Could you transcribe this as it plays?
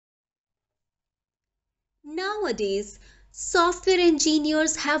Nowadays, software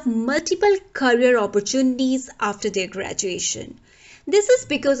engineers have multiple career opportunities after their graduation. This is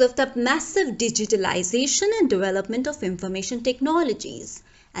because of the massive digitalization and development of information technologies.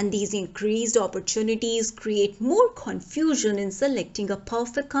 And these increased opportunities create more confusion in selecting a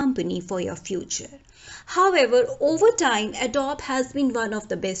perfect company for your future. However, over time, Adobe has been one of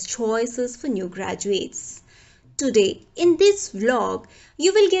the best choices for new graduates. Today, in this vlog,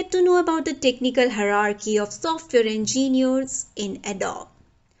 you will get to know about the technical hierarchy of software engineers in Adobe.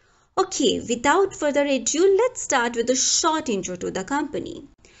 Okay, without further ado, let's start with a short intro to the company.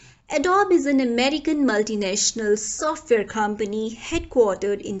 Adobe is an American multinational software company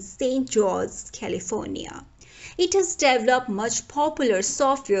headquartered in St. George, California. It has developed much popular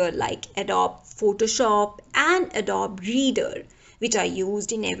software like Adobe Photoshop and Adobe Reader, which are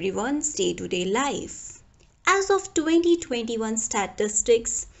used in everyone's day-to-day life. As of 2021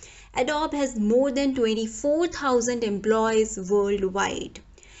 statistics, Adobe has more than 24,000 employees worldwide.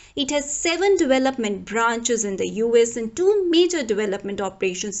 It has 7 development branches in the US and 2 major development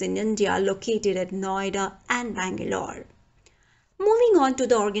operations in India located at Noida and Bangalore. Moving on to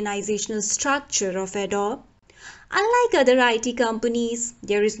the organizational structure of Adobe. Unlike other IT companies,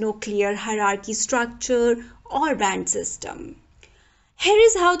 there is no clear hierarchy structure or band system. Here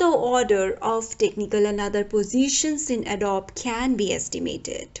is how the order of technical and other positions in Adobe can be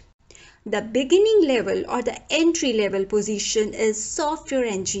estimated. The beginning level or the entry level position is Software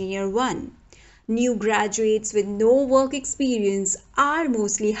Engineer 1. New graduates with no work experience are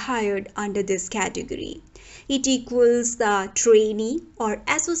mostly hired under this category. It equals the trainee or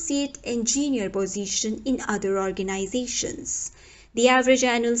associate engineer position in other organizations. The average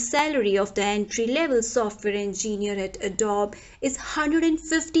annual salary of the entry-level software engineer at Adobe is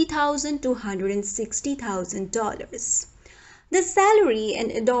 $150,000 to $160,000. The salary in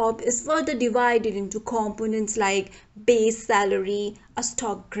Adobe is further divided into components like base salary, a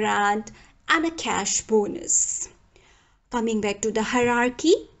stock grant, and a cash bonus. Coming back to the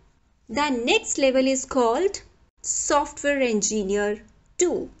hierarchy, the next level is called Software Engineer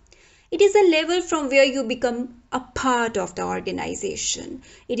 2. It is a level from where you become a part of the organization.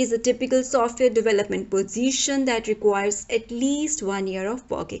 It is a typical software development position that requires at least 1 year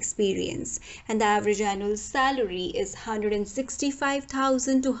of work experience, and the average annual salary is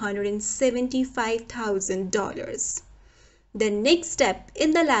 $165,000 to $175,000. The next step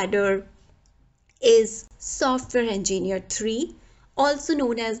in the ladder is Software Engineer 3, also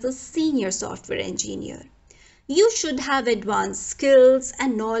known as the Senior Software Engineer. You should have advanced skills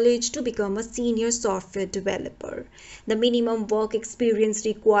and knowledge to become a senior software developer. The minimum work experience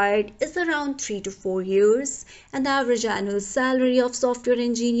required is around 3 to 4 years, and the average annual salary of Software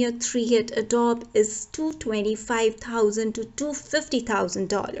Engineer 3 at Adobe is $225,000 to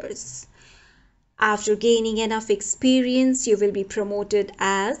 $250,000. After gaining enough experience, you will be promoted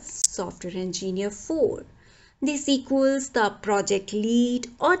as Software Engineer 4. This equals the project lead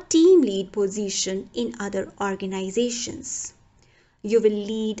or team lead position in other organizations. You will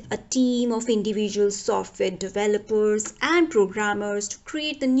lead a team of individual software developers and programmers to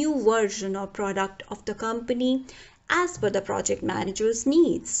create the new version or product of the company as per the project manager's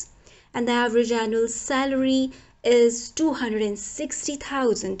needs. And the average annual salary is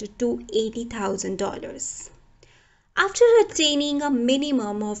 $260,000 to $280,000. After attaining a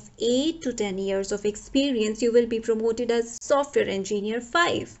minimum of 8 to 10 years of experience, you will be promoted as Software Engineer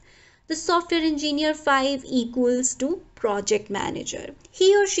 5. The Software Engineer 5 equals to Project Manager.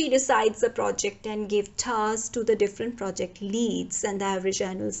 He or she decides the project and gives tasks to the different project leads, and the average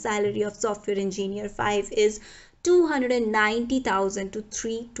annual salary of Software Engineer 5 is $290,000 to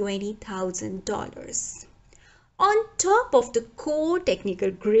 $320,000. On top of the core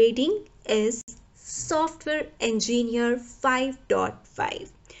technical grading is Software Engineer 5.5.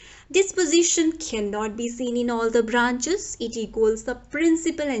 This position cannot be seen in all the branches. It equals the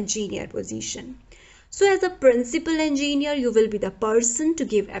Principal Engineer position. So as a Principal Engineer, you will be the person to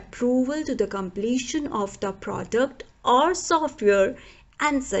give approval to the completion of the product or software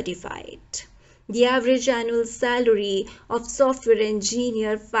and certify it. The average annual salary of Software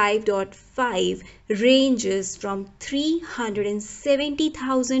Engineer 5.5 ranges from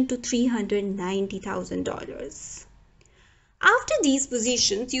 $370,000 to $390,000. After these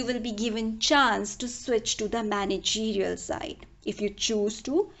positions, you will be given chance to switch to the managerial side. If you choose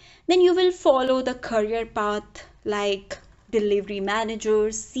to, then you will follow the career path like Delivery Manager,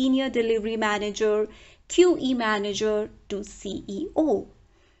 Senior Delivery Manager, QE Manager to CEO.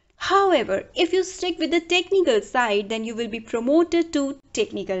 However, if you stick with the technical side, then you will be promoted to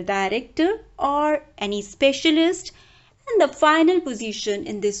Technical Director or any specialist, and the final position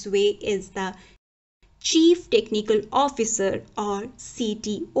in this way is the Chief Technical Officer or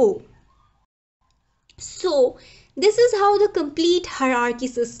CTO. So, this is how the complete hierarchy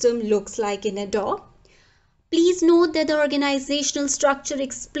system looks like in Adobe. Please note that the organizational structure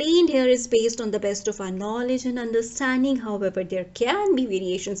explained here is based on the best of our knowledge and understanding. However, there can be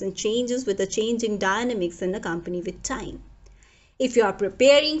variations and changes with the changing dynamics in the company with time. If you are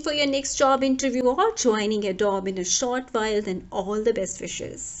preparing for your next job interview or joining Adobe in a short while, then all the best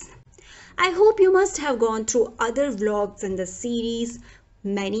wishes. I hope you must have gone through other vlogs in the series.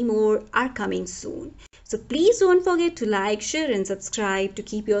 Many more are coming soon. So please don't forget to like, share and subscribe to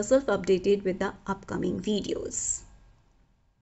keep yourself updated with the upcoming videos.